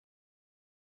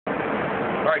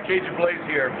Cajun Blaze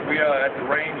here. We are at the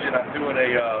range, and I'm doing a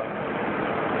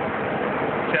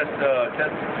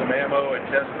testing some ammo and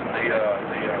testing the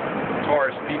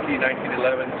Taurus PT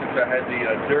 1911 since I had the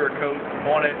dura-coat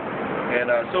on it, and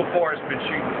so far it's been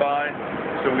shooting fine.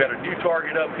 So we got a new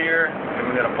target up here, and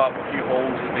we're gonna pop a few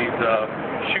holes in these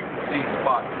shoot and see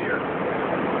spots here.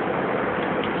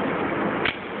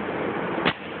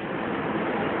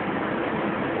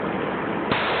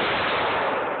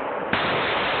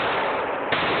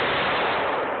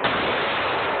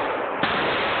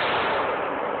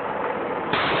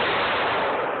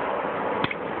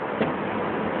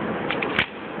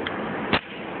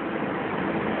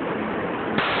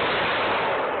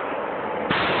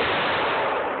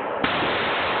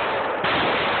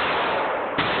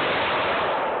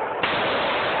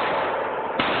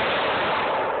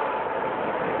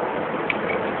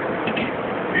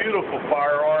 Beautiful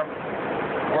firearm,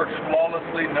 works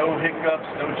flawlessly, no hiccups,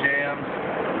 no jams,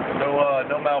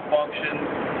 no malfunction,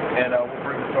 and we'll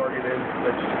bring the target in,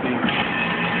 let you see.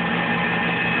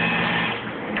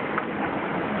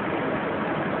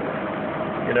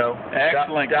 You know,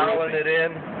 excellent dialing it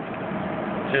in,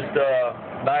 just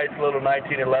a nice little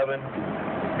 1911,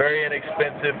 very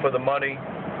inexpensive for the money,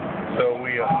 so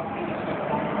we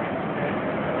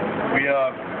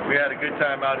had a good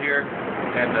time out here.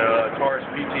 And the Taurus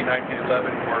PT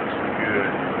 1911 works good.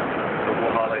 So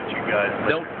we'll holler at you guys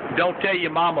later. Don't tell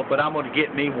your mama, but I'm going to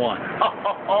get me one.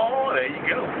 Oh, there you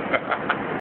go.